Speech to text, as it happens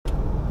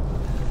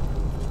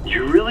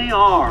You really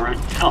are a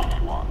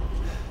tough one.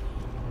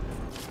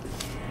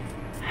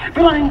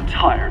 But I'm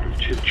tired of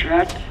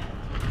chit-chat.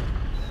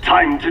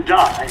 Time to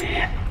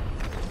die.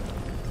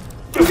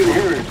 You can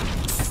hear it,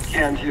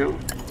 can't you?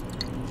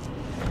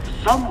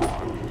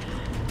 Someone's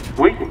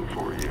waiting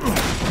for you.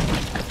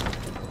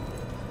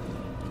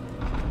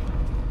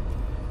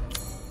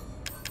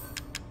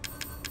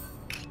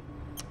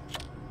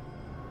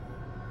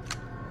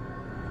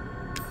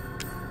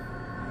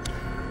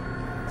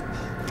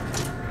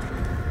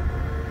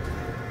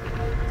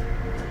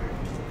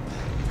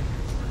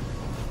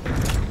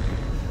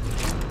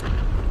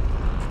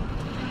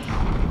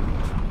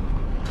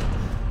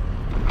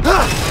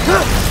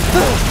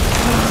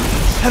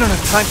 I don't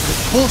have time for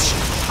this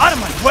bullshit. Out of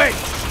my way!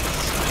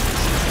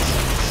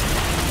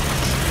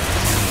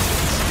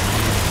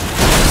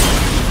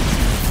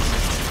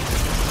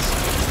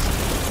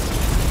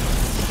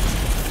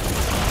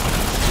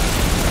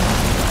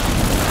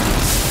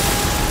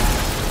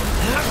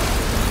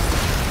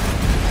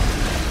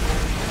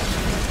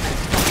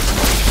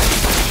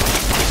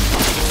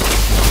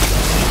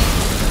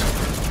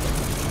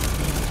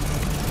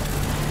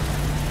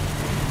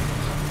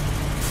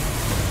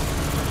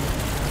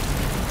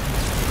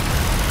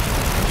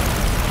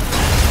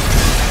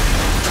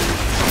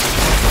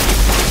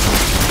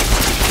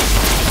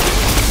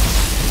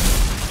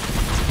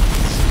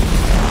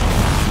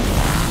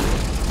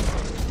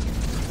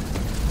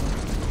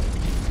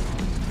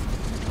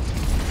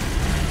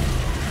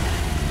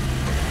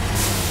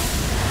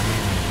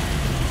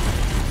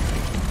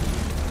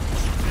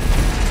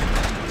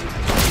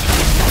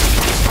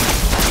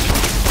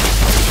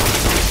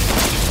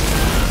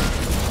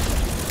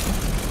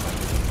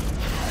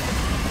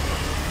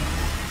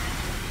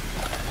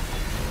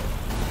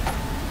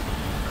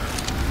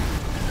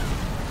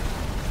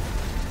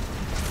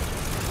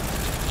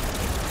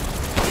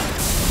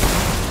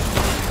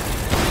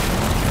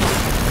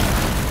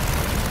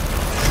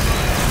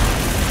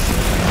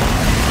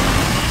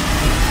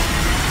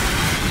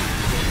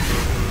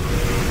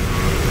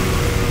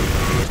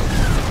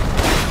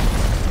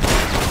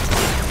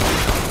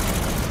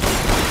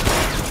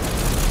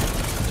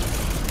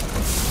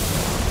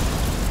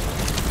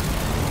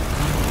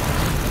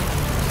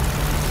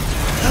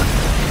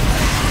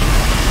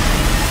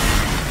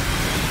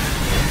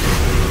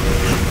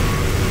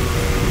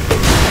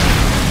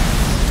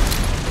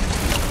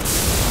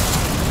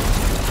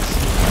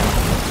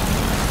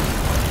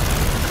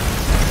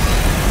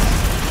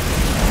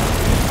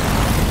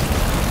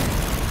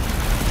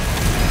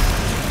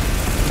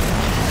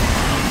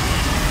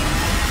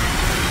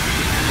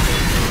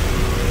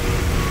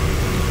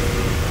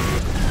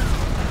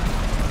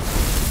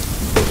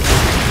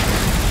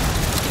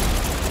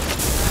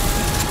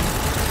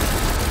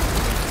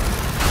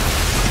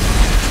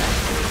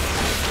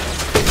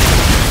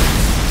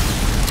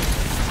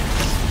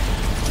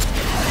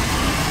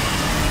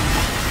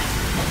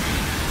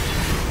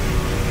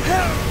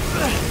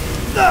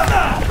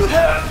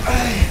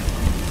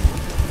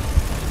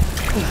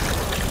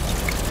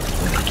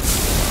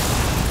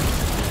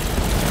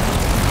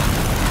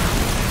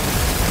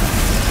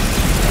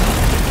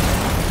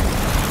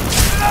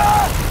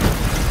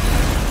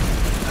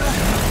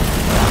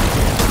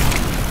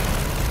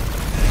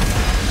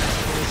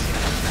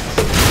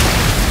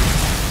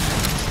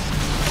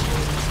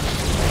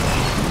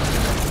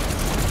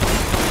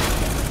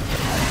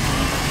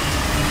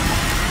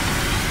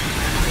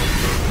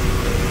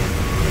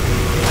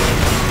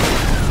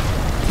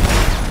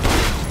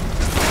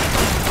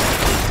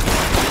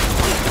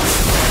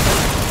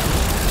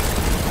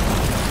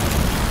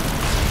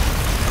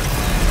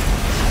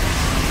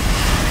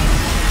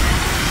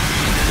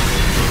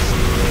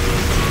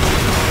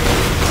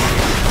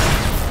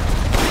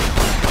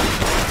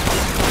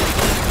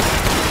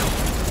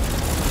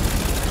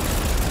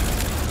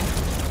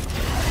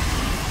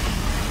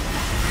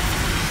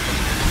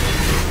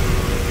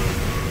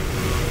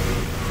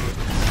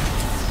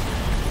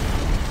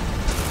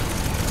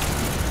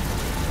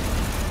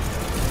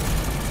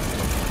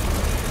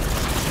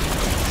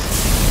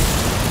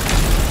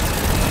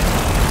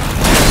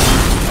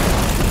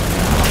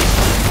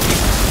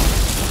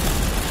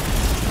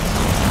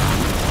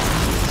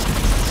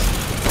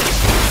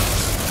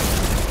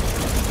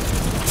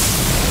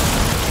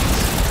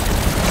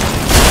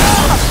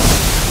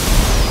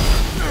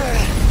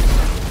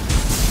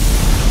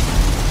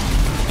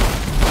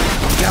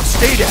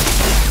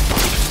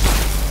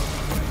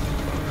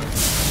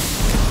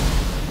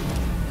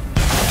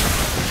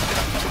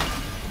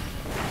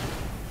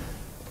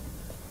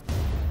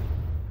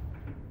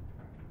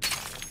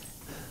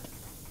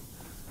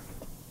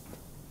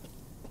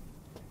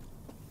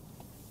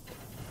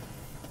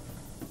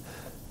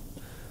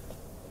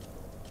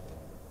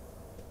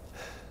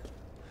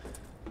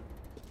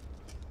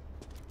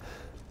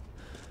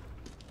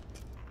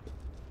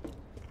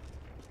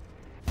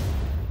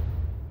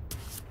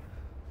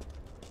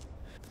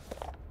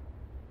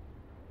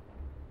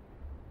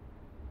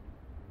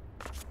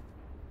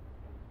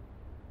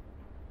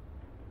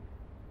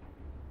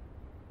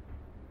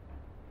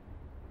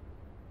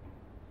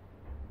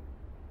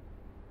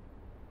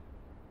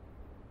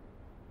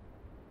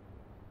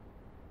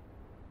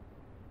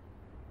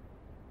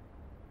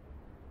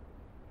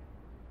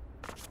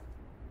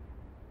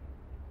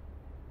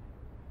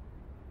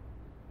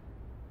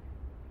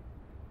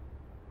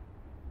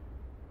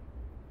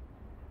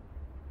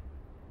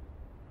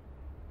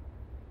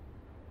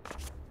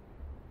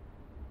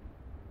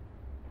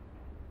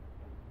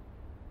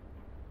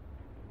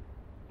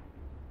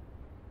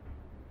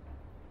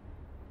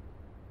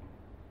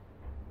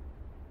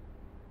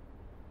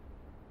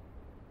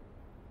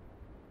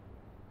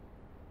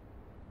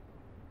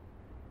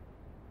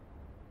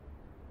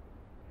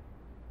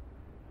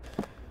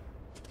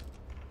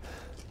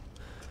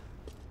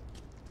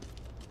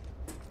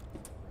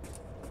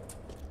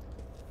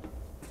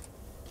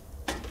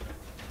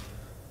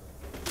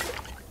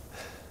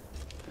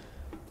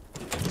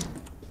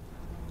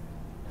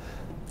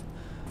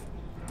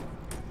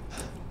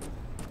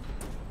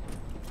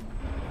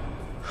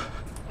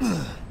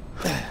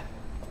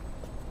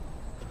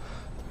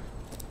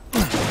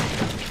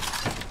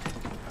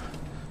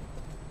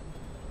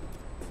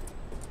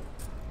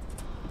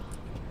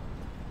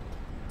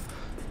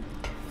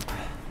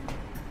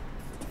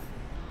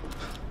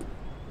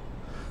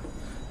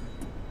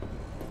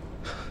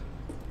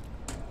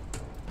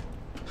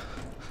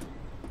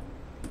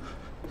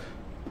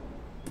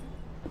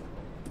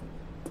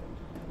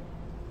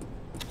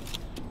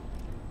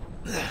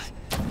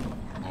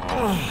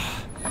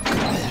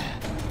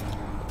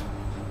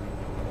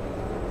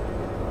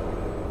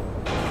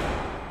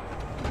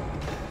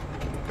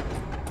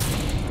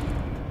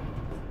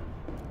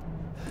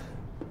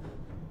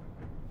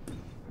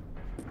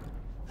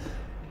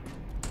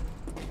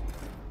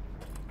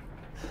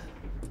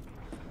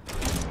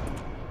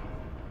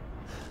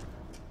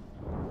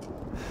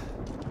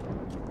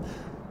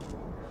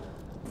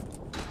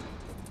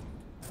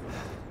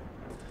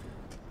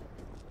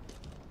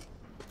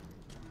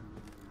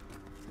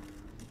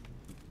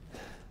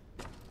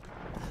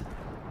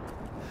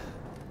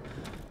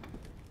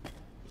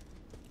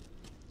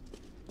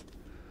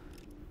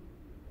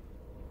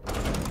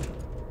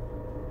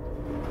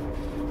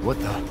 What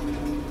the?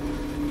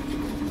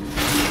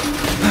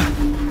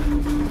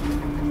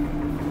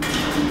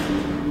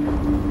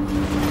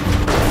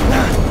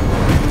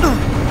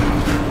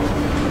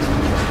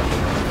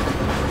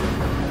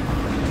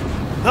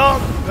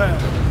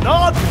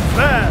 Not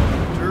bad,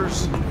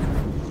 Rangers.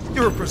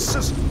 You're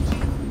persistent.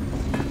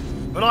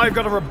 But I've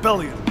got a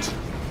rebellion.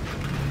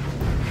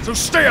 So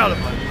stay out of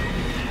my way.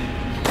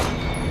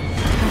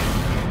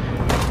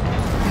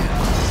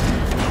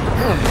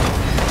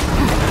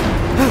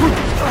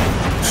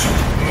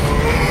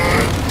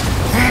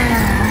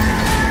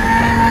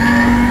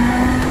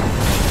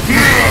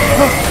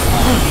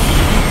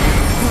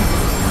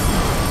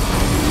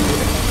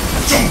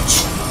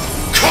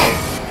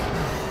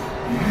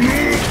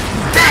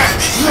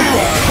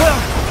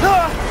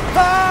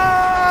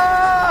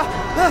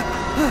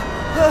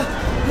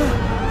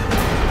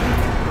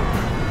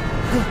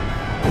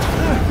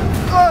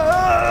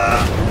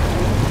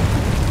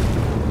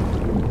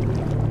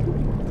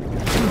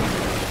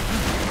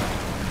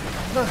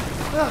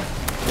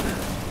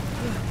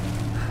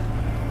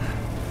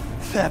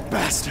 That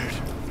bastard.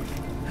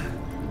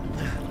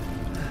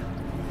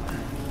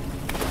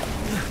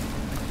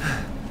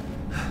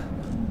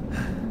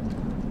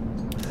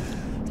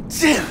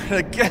 Damn it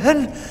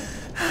again.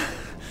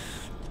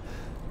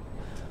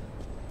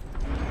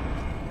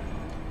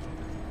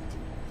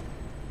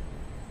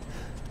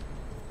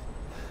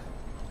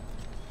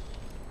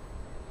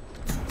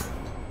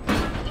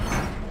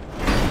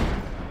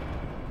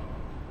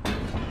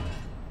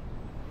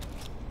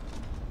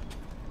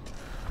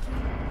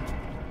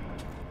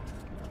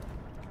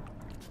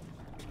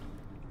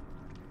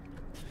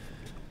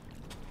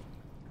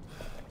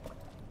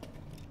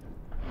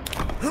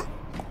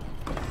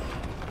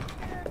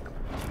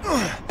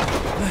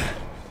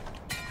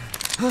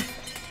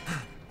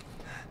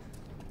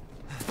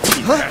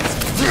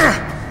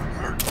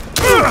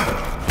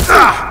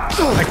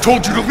 I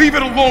told you to leave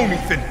it alone,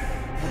 Ethan!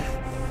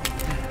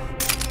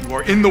 You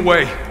are in the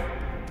way.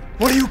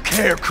 What do you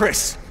care,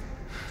 Chris?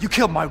 You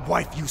killed my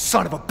wife, you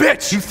son of a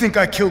bitch! You think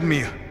I killed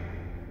Mia?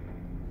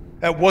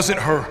 That wasn't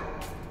her.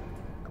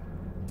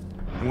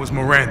 It was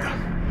Miranda.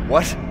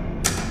 What?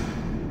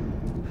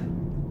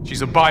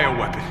 She's a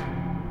bioweapon.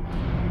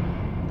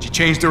 She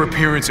changed her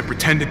appearance and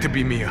pretended to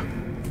be Mia.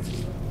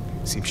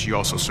 Seems she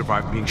also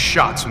survived being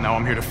shot, so now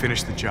I'm here to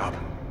finish the job.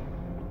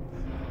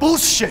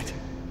 Bullshit!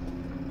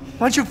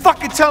 Why don't you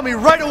fucking tell me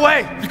right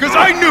away? Because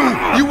I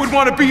knew you would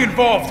want to be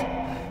involved!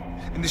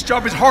 And this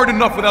job is hard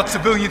enough without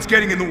civilians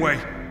getting in the way.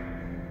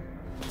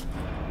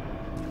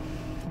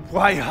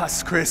 Why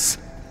us, Chris?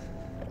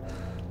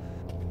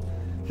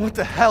 What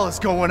the hell is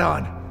going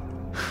on?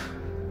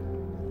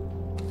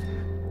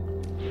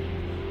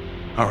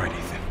 All right,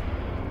 Ethan.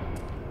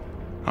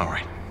 All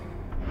right.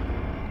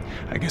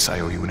 I guess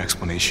I owe you an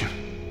explanation.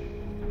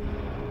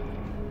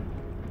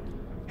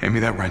 Hand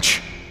me that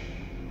wrench.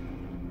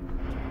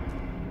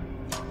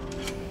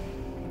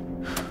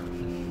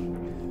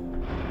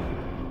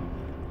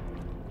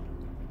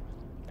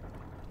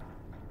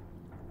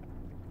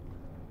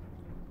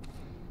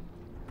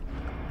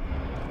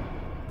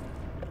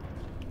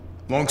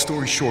 Long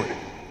story short,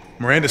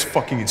 Miranda's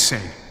fucking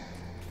insane.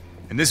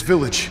 And this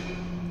village,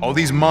 all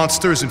these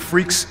monsters and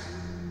freaks,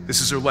 this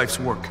is her life's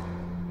work.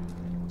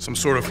 Some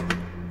sort of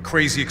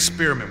crazy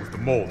experiment with the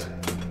mold.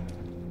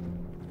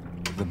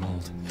 The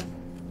mold.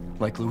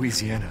 Like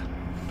Louisiana.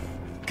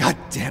 God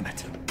damn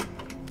it.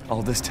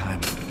 All this time,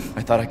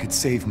 I thought I could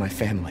save my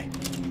family.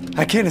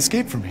 I can't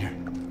escape from here.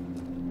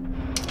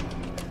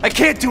 I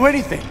can't do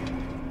anything!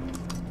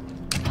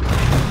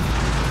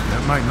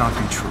 That might not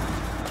be true.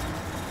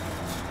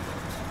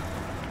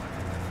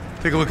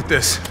 Take a look at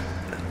this.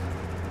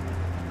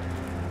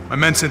 My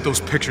men sent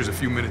those pictures a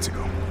few minutes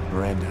ago.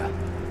 Miranda.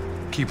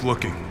 Keep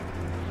looking.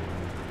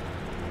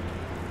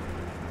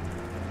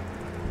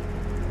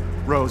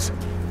 Rose.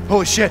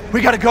 Holy shit, we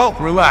gotta go!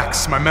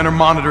 Relax, my men are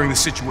monitoring the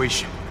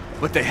situation.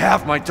 But they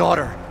have my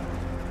daughter.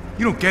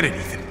 You don't get it,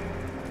 Ethan.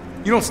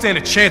 You don't stand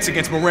a chance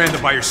against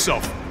Miranda by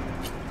yourself.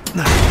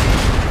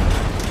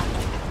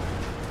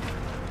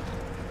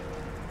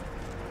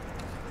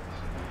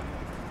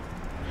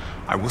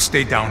 I will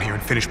stay down here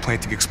and finish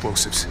planting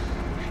explosives.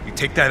 You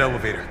take that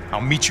elevator,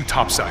 I'll meet you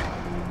topside.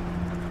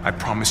 I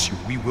promise you,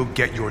 we will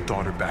get your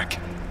daughter back.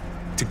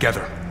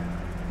 Together.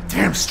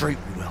 Damn straight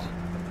we will.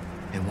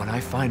 And when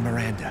I find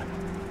Miranda,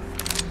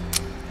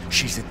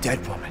 she's a dead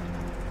woman.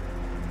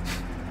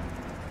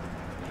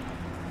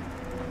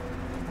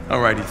 All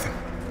right, Ethan.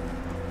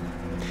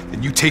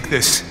 Then you take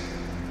this,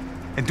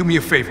 and do me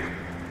a favor.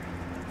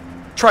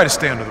 Try to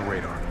stay under the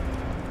radar.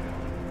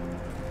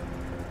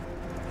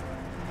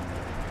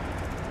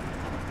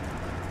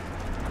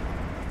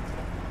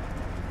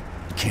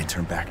 You can't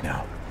turn back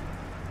now.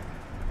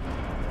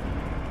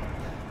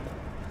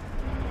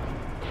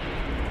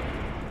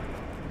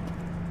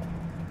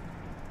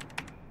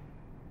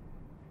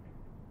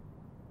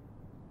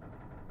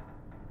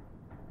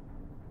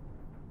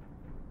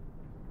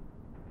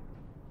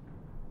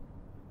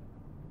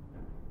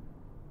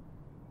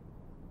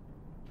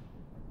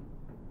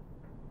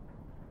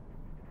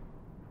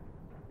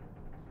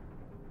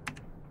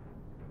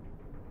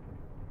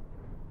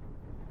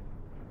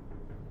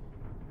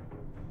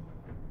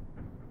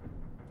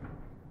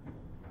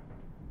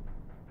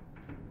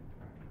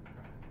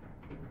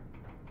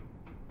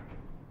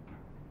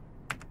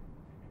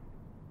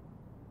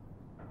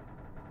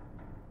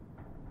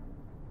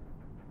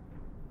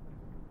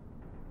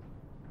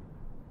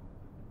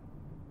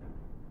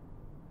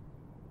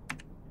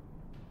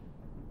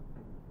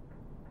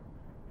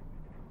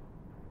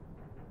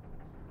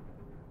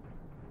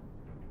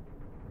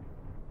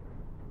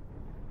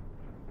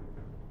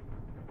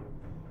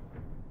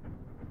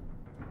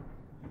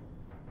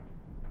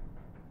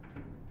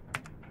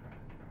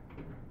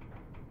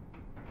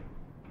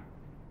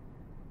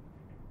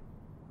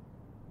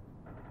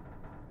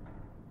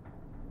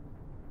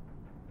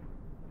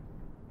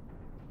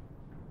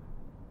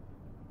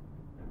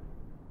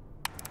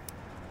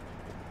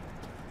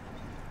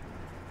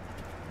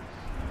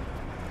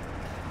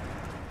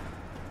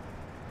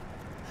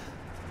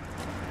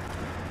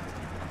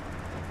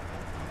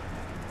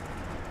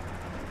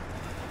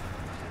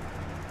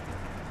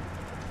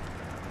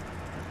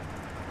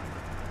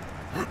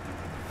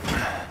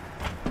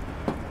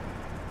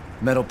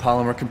 Metal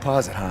polymer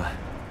composite, huh?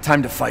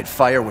 Time to fight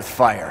fire with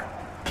fire.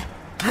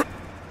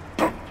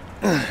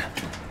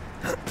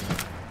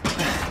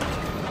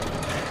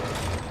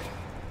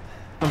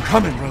 I'm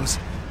coming, Rose.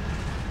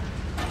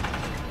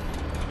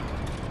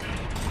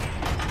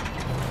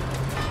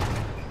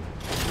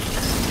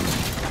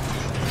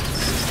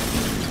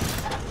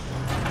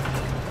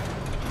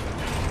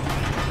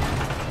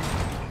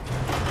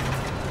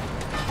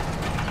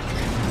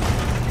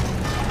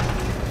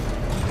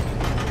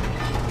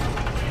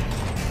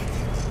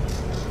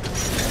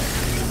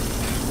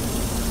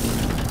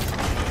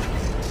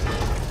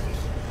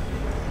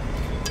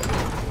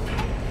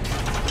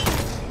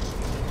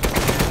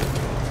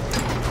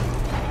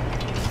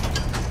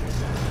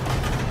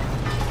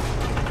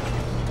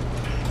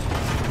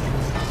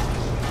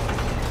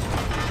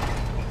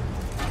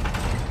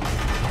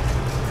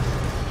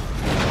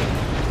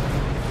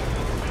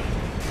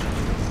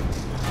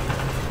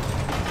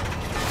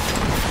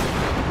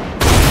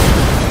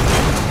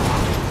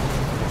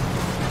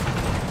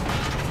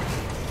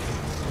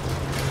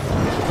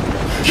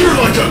 You're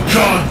like a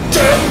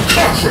goddamn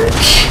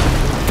cockroach!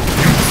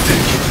 You think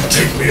you can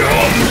take me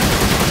on?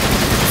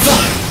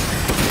 Fine!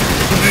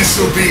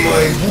 This'll be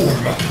my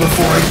warm-up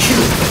before I kill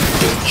the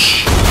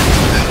bitch.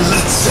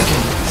 Let's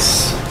settle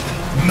this.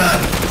 Man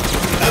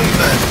and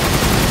man.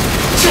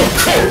 Your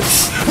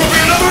corpse will be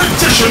another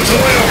addition to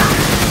my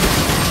army!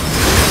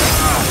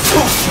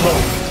 Too slow!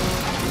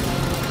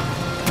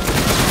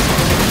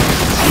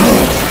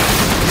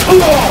 Come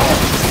on!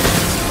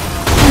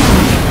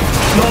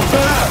 Not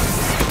bad!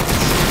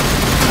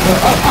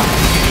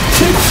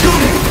 Keep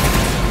shooting!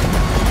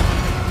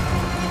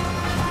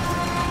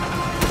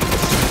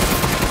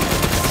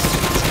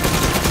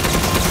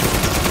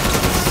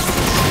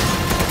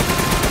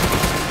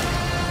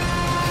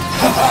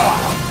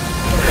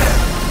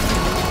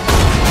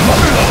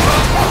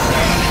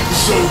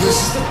 So this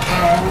is the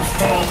power of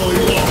following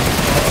along.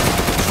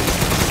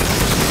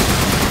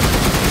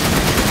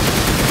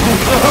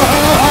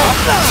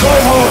 Try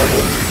hard!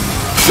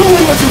 Show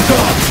me what you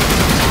got!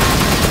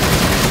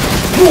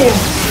 More!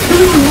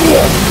 Even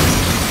more!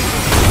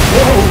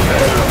 Oh,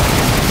 man!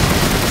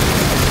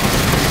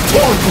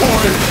 Poor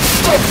boy!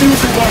 Stop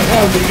using my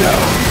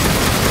hand-me-down!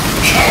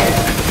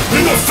 Coward!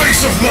 In the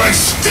face of my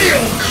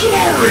steel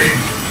glory!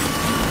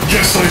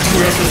 Guess I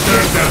do have to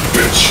thank that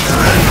bitch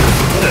Miranda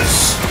for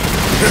this.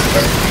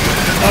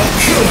 I'll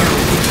kill her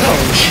with the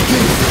talent she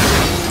gave me.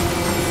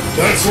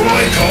 That's what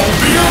I call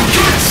being a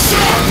good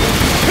son!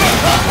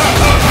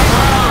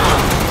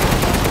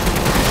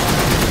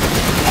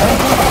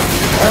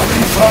 Have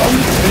you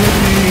found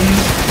me?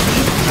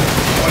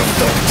 I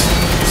thought,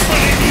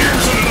 spending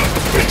years under the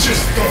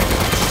bitch's thumb.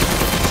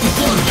 The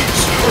Thurges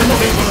are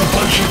nothing but a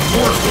bunch of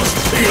worthless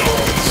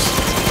peons.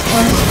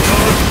 I'm a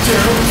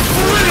goddamn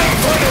freedom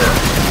fighter!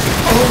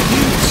 I'll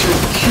use your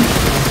cute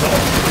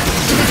dog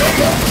to become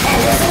more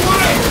powerful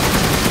than ever!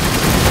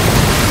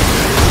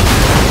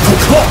 The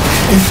clock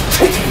is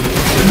ticking,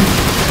 Ethan.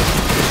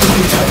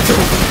 Playtime's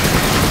over.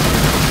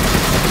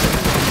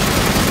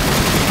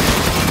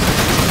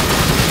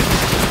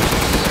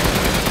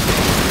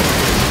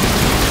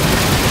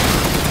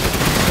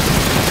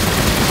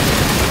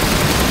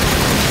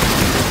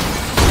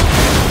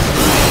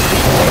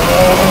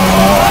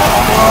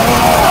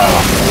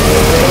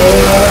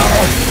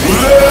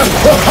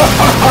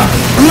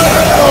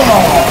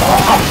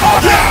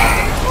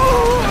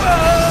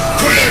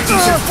 Quit acting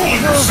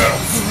fooling yourself!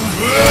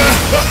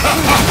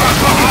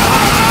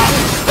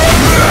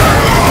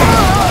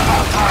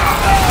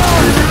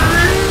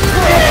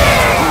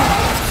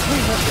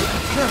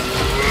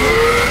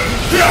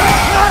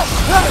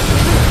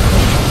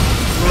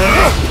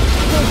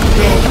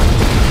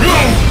 No!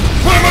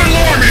 Why am I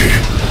alarming?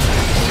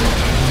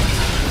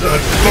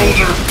 That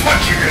boulder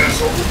punching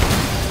asshole!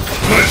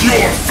 But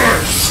you're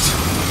first!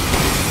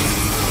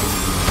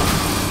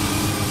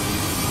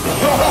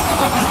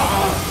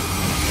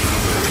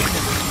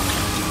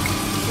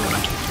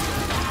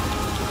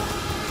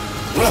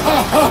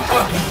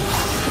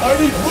 I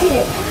need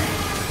more!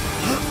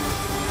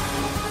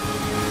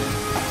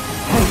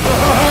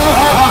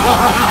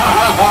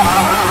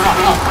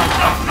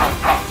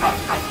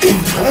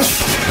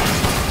 Impressed?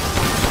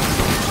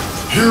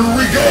 Here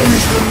we go,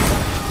 Ethan!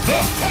 The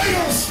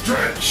final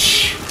stretch!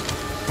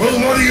 Well,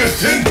 what do you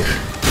think?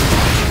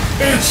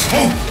 It's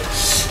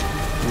hopeless,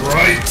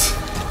 right?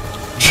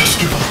 Just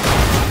give up.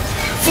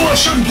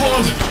 Flesh and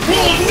blood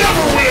will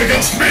never win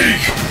against me!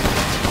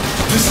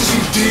 This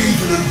isn't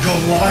David and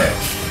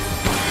Goliath.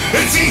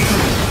 It's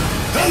Ethan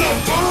and a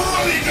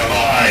bloody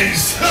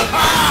demise!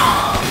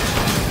 Ha-ha!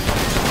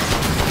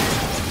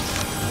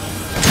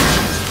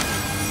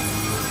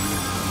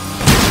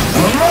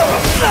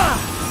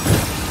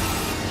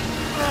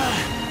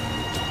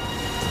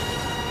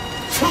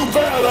 Too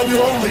bad I'm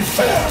your only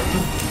fan.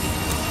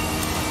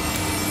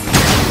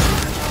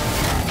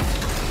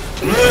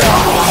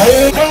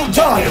 Don't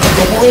die when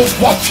the world's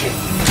watching.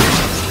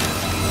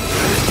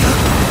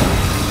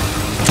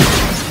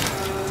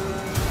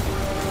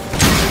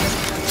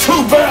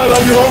 Too bad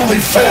I'm your only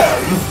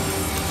fan.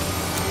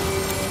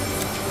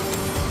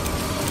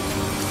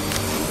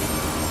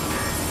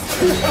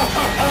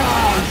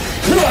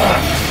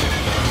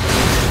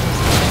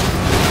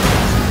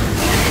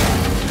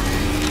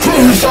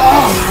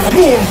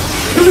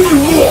 Even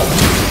more!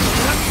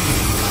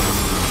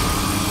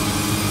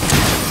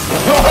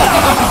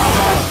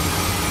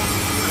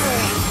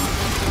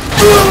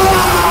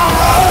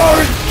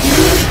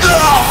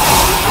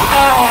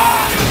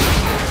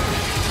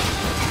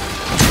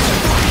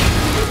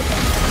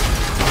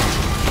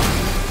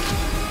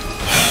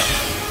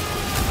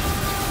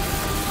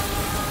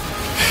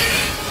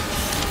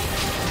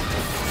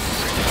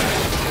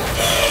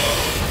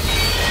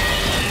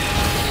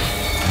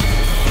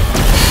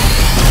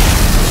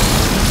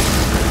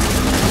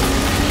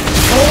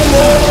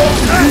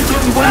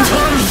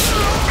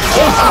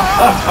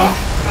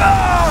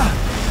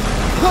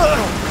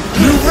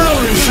 You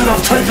really should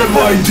have taken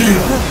my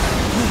deal.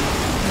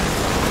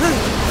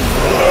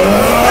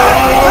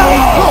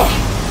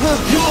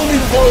 You'll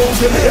need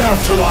Rose in the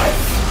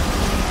afterlife.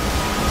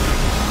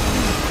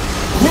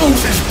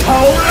 Rose's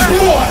power is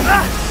one.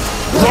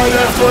 Right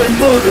after I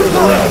murder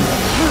Miranda.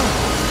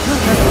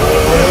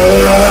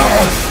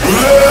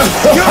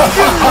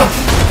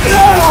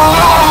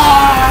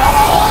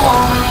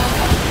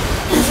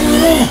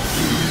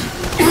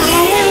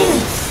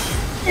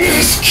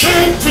 This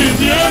can't be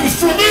the end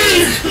for me!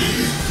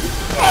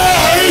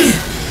 I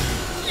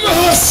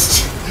must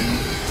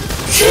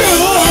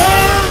kill her!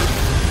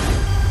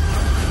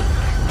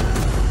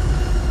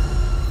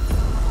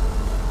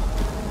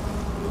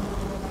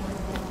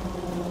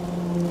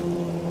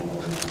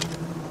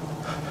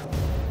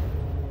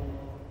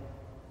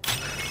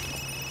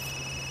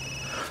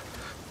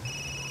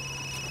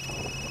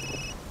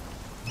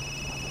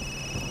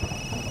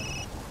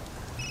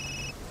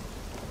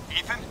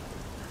 Ethan?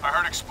 I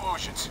heard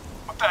explosions.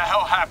 What the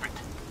hell happened?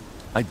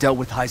 I dealt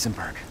with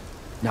Heisenberg.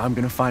 Now I'm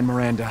gonna find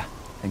Miranda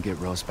and get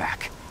Rose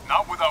back.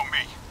 Not without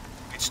me.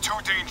 It's too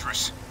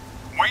dangerous.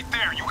 Wait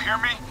there, you hear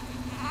me?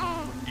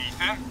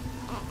 Ethan?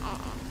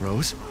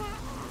 Rose?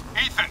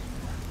 Ethan!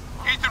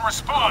 Ethan,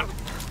 respond!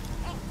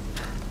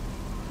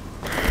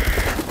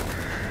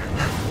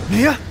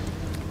 Mia?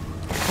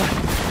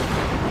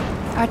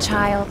 Our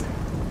child.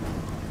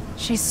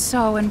 She's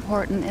so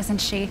important, isn't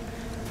she?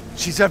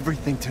 She's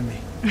everything to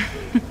me.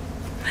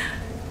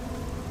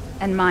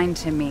 And mine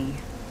to me.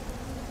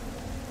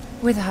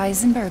 With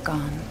Heisenberg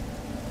gone,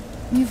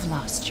 you've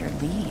lost your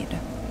lead.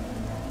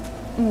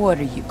 What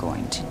are you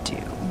going to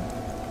do?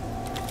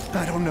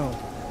 I don't know,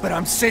 but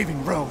I'm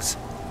saving Rose.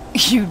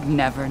 You'd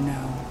never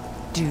know,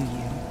 do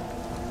you?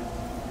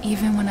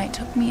 Even when I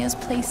took Mia's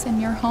place in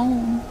your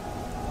home.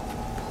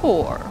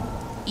 Poor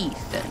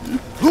Ethan.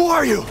 Who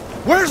are you?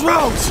 Where's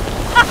Rose?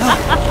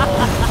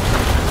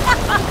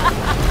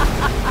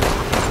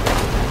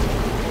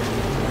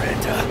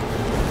 Miranda.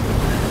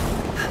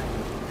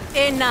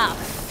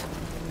 Enough.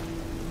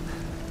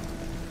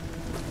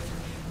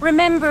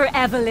 Remember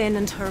Evelyn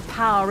and her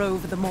power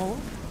over them all?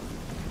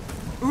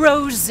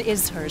 Rose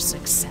is her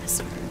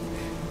successor.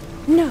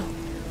 No.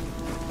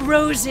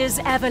 Rose is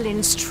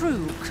Evelyn's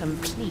true,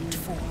 complete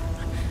form.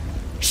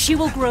 She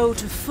will grow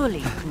to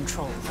fully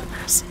control the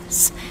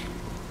masses.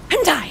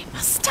 And I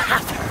must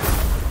have her.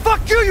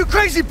 Fuck you, you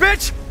crazy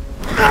bitch!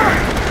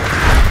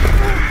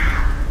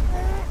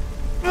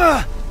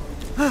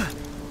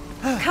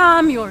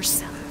 Calm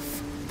yourself.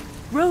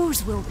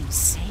 Rose will be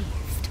saved.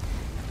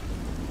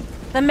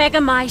 The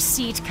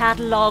Megamycete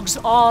catalogs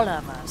all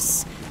of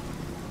us.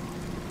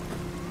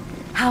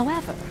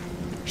 However,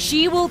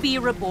 she will be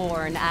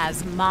reborn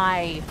as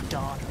my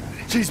daughter.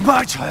 She's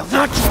my child,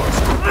 not yours!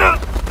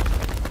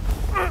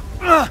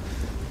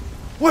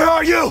 Where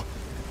are you?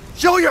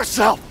 Show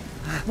yourself!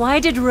 Why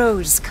did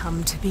Rose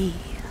come to be?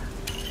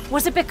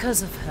 Was it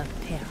because of her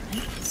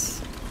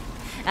parents?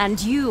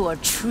 And you are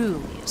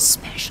truly a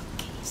special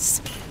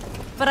case.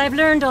 But I've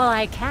learned all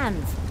I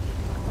can from you.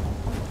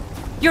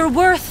 Your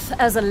worth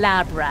as a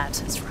lab rat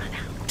has run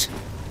out.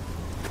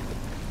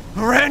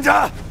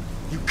 Miranda!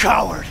 You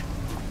coward!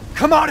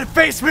 Come out and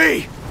face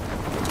me!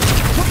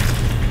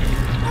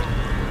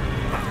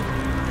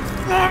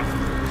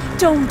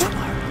 Don't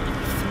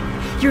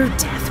worry. Your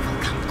death will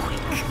come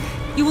quick.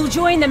 You will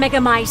join the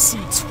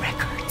Megamycete's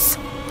records.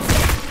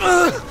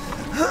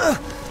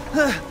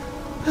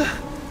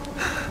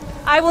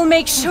 I will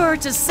make sure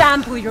to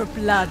sample your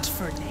blood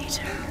for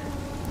later.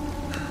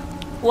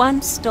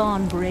 Once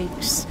dawn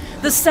breaks,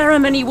 the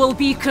ceremony will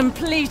be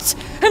complete,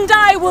 and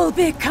I will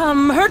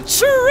become her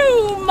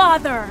true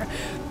mother,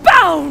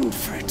 bound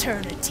for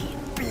eternity in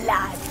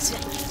blood.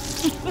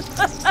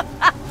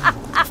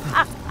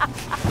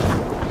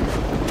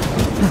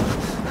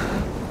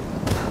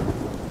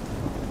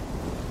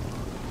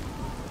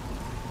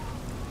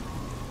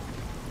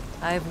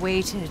 I've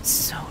waited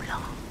so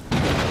long.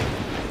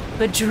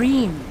 But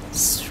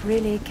dreams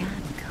really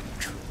can come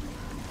true.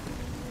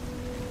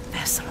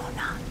 Vessel or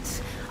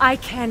not, I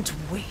can't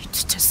wait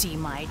to see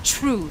my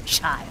true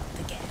child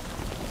again.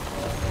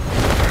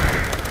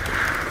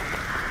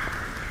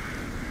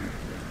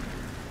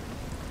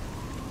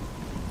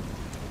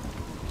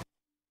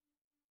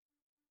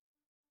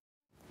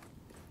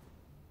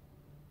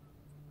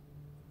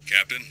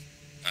 Captain,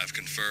 I've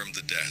confirmed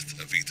the death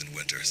of Ethan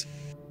Winters.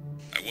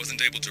 I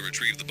wasn't able to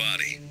retrieve the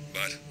body,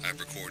 but I've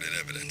recorded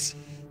evidence.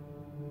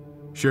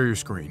 Share your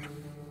screen,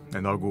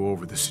 and I'll go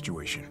over the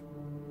situation.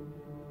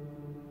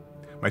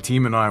 My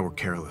team and I were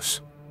careless.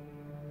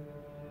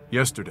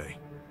 Yesterday,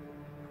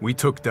 we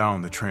took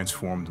down the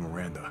transformed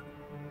Miranda,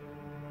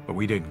 but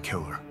we didn't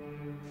kill her.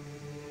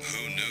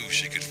 Who knew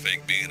she could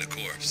fake being a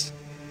corpse?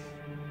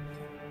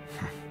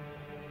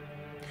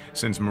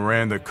 Since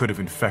Miranda could have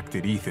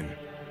infected Ethan,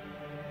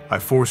 I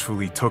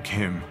forcefully took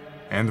him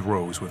and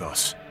Rose with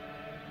us.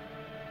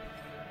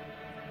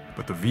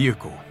 But the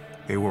vehicle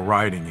they were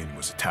riding in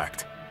was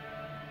attacked.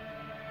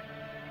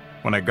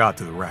 When I got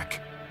to the wreck,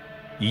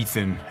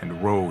 Ethan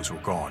and Rose were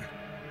gone.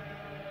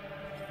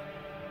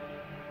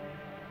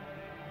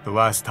 The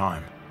last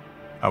time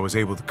I was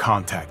able to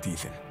contact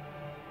Ethan,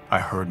 I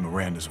heard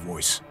Miranda's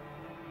voice.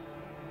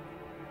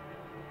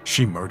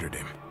 She murdered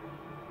him,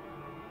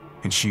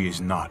 and she is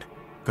not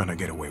gonna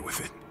get away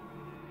with it.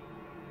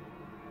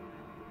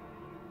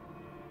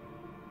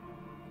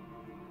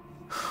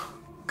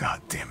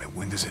 God damn it,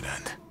 when does it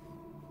end?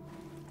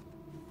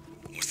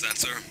 What's that,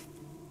 sir?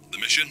 The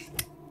mission?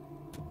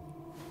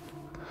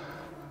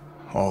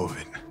 All of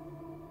it.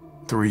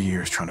 3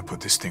 years trying to put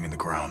this thing in the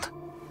ground.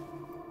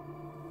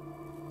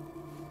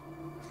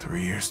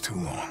 3 years too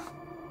long.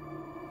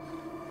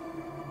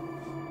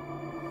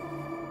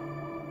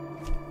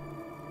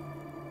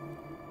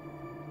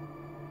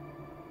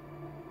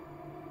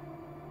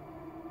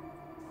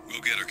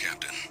 We'll get her,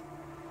 Captain.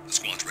 The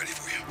squad's ready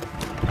for you.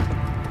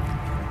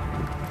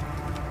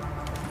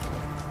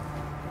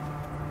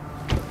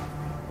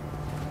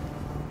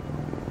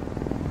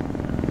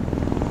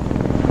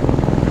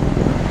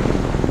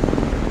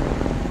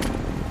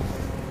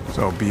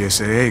 So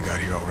BSAA got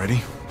here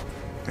already?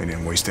 They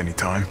didn't waste any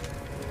time?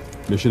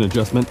 Mission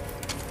adjustment?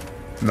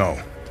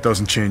 No,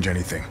 doesn't change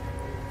anything.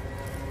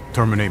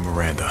 Terminate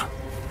Miranda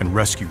and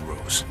rescue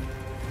Rose.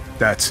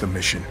 That's the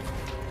mission.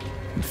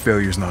 And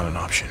failure's not an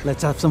option.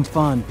 Let's have some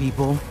fun,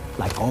 people.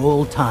 Like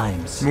old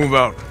times. Move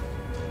out.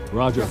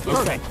 Roger.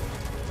 Okay.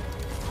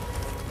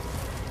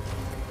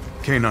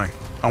 K9,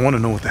 I want to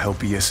know what the hell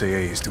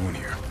BSAA is doing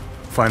here.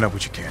 Find out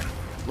what you can.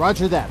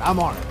 Roger that. I'm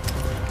on it.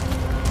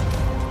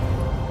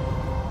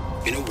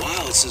 Been a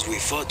while since we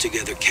fought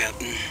together,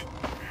 Captain.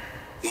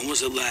 When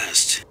was it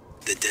last?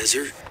 The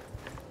desert?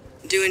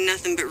 Doing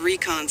nothing but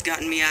recon's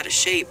gotten me out of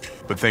shape.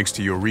 But thanks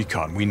to your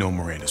recon, we know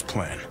Miranda's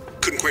plan.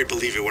 Couldn't quite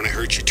believe it when I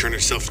heard she turned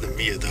herself into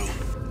Mia, though.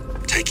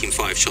 Taking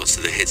 5 shots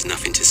to the head's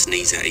nothing to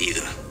sneeze at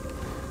either.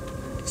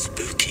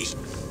 Spooky.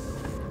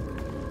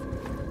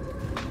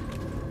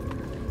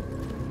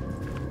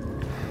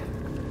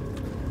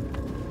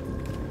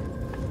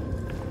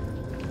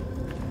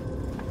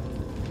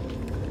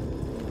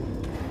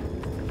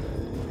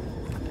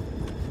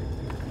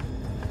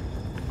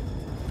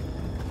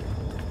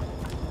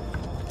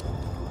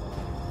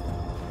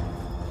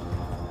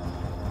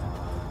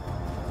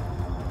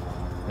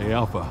 Hey,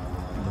 Alpha,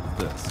 look at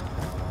this.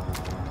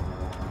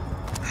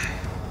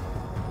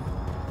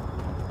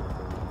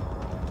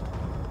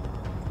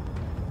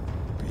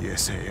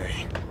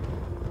 BSAA.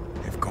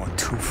 They've gone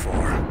too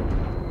far.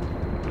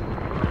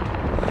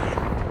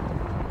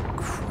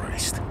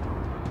 Christ.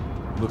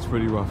 Looks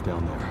pretty rough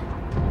down there.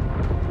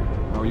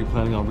 How are you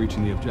planning on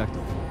reaching the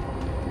objective?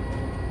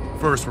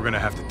 First, we're gonna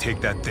have to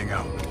take that thing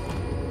out.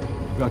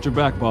 Got your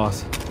back,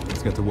 boss.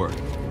 Let's get to work.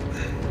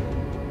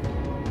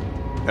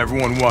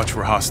 Everyone watch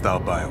for hostile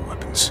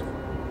bioweapons.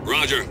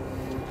 Roger.